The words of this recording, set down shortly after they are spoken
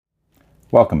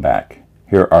Welcome back.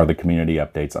 Here are the community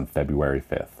updates on February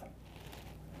 5th.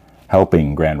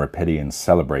 Helping Grand Rapidians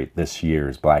celebrate this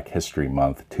year's Black History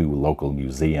Month, 2 local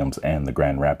museums and the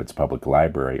Grand Rapids Public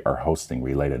Library are hosting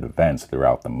related events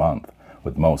throughout the month,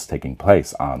 with most taking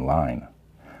place online.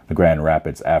 The Grand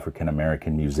Rapids African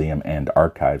American Museum and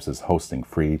Archives is hosting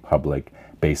free public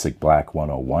Basic Black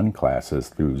 101 classes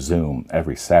through Zoom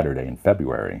every Saturday in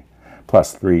February,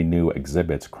 plus 3 new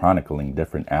exhibits chronicling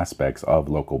different aspects of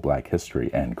local Black history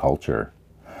and culture.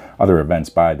 Other events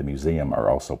by the museum are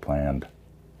also planned.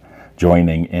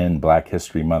 Joining in Black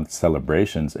History Month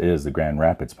celebrations is the Grand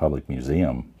Rapids Public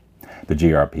Museum. The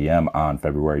GRPM on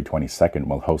February 22nd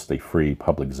will host a free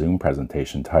public Zoom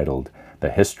presentation titled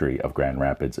The History of Grand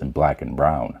Rapids in Black and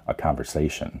Brown, a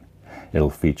Conversation. It'll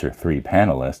feature 3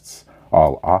 panelists,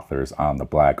 all authors on the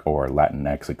Black or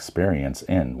Latinx experience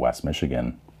in West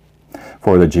Michigan.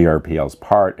 For the GRPL's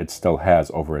part, it still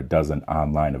has over a dozen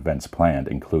online events planned,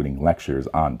 including lectures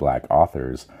on Black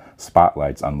authors,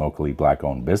 spotlights on locally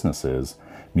Black-owned businesses,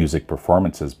 music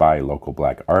performances by local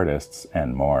Black artists,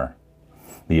 and more.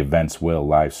 The events will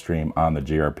live stream on the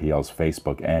GRPL's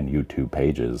Facebook and YouTube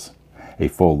pages. A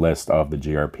full list of the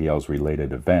GRPL's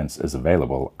related events is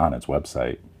available on its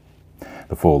website.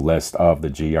 The full list of the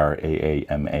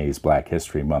GRAAMA's Black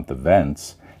History Month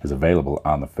events is available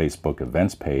on the Facebook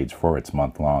events page for its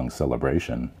month-long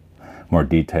celebration. More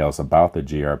details about the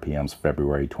GRPM's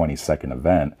February 22nd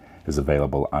event is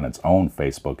available on its own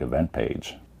Facebook event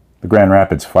page. The Grand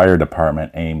Rapids Fire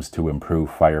Department aims to improve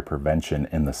fire prevention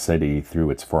in the city through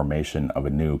its formation of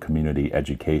a new community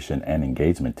education and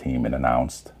engagement team, it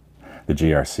announced. The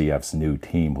GRCF's new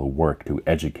team will work to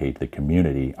educate the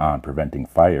community on preventing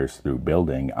fires through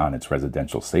building on its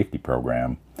residential safety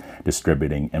program,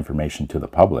 distributing information to the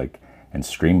public, and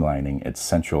streamlining its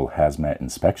central hazmat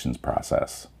inspections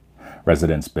process.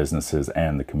 Residents, businesses,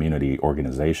 and the community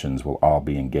organizations will all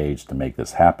be engaged to make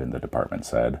this happen, the department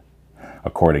said.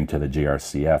 According to the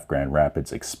GRCF, Grand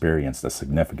Rapids experienced a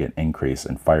significant increase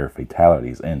in fire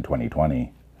fatalities in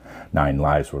 2020. 9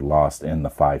 lives were lost in the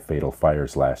 5 fatal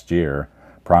fires last year,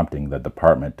 prompting the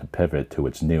department to pivot to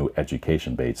its new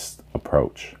education-based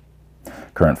approach.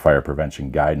 Current fire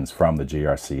prevention guidance from the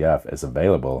GRCF is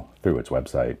available through its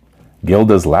website.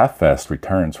 Gilda's Laugh Fest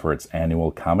returns for its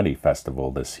annual comedy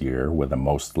festival this year with a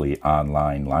mostly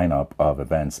online lineup of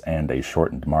events and a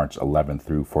shortened March 11th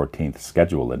through 14th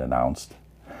schedule, it announced.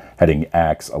 Heading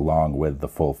acts along with the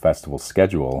full festival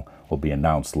schedule will be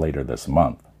announced later this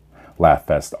month. Laugh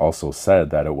Fest also said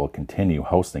that it will continue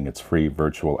hosting its free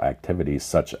virtual activities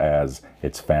such as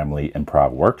its family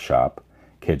improv workshop,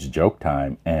 kids joke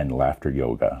time, and laughter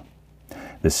yoga.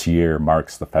 This year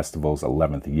marks the festival's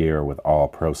 11th year, with all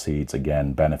proceeds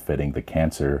again benefiting the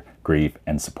cancer, grief,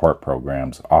 and support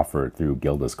programs offered through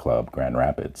Gilda's Club Grand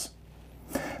Rapids.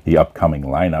 The upcoming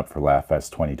lineup for Laugh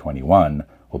Fest 2021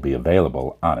 will be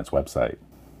available on its website.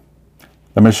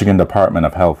 The Michigan Department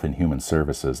of Health and Human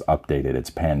Services updated its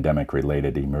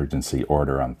pandemic-related emergency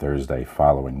order on Thursday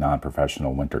following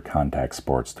non-professional winter contact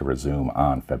sports to resume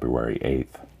on February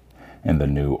 8th. In the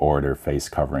new order, face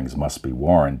coverings must be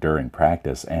worn during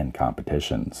practice and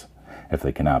competitions. If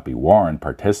they cannot be worn,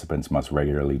 participants must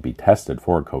regularly be tested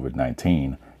for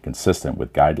COVID-19, consistent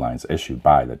with guidelines issued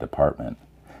by the department.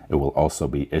 It will also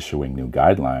be issuing new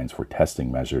guidelines for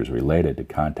testing measures related to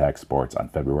contact sports on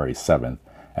February 7th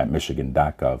at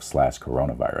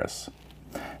michigan.gov/coronavirus.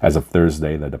 As of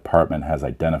Thursday, the department has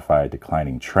identified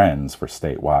declining trends for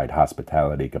statewide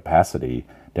hospitality capacity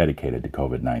dedicated to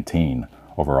COVID-19,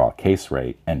 overall case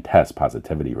rate, and test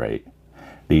positivity rate.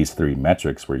 These 3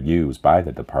 metrics were used by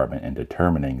the department in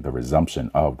determining the resumption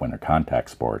of winter contact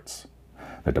sports.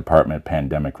 The department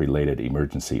pandemic-related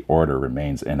emergency order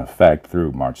remains in effect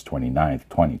through March 29,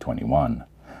 2021.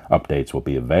 Updates will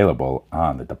be available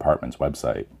on the department's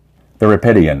website. The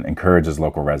Rapidian encourages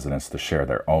local residents to share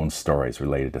their own stories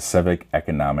related to civic,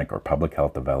 economic, or public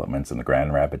health developments in the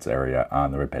Grand Rapids area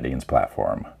on the Rapidian's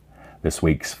platform. This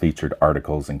week's featured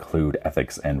articles include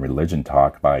Ethics and Religion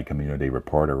Talk by community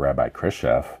reporter Rabbi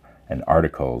Khrushchev and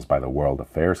articles by the World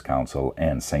Affairs Council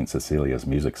and St. Cecilia's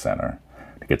Music Center.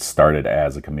 To get started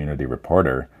as a community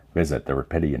reporter, visit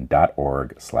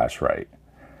therapidian.org/write.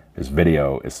 This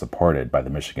video is supported by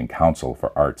the Michigan Council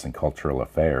for Arts and Cultural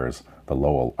Affairs, the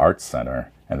Lowell Arts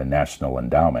Center, and the National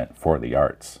Endowment for the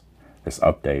Arts. This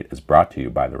update is brought to you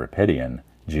by the Rapidian,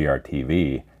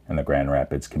 GRTV, and the Grand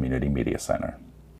Rapids Community Media Center.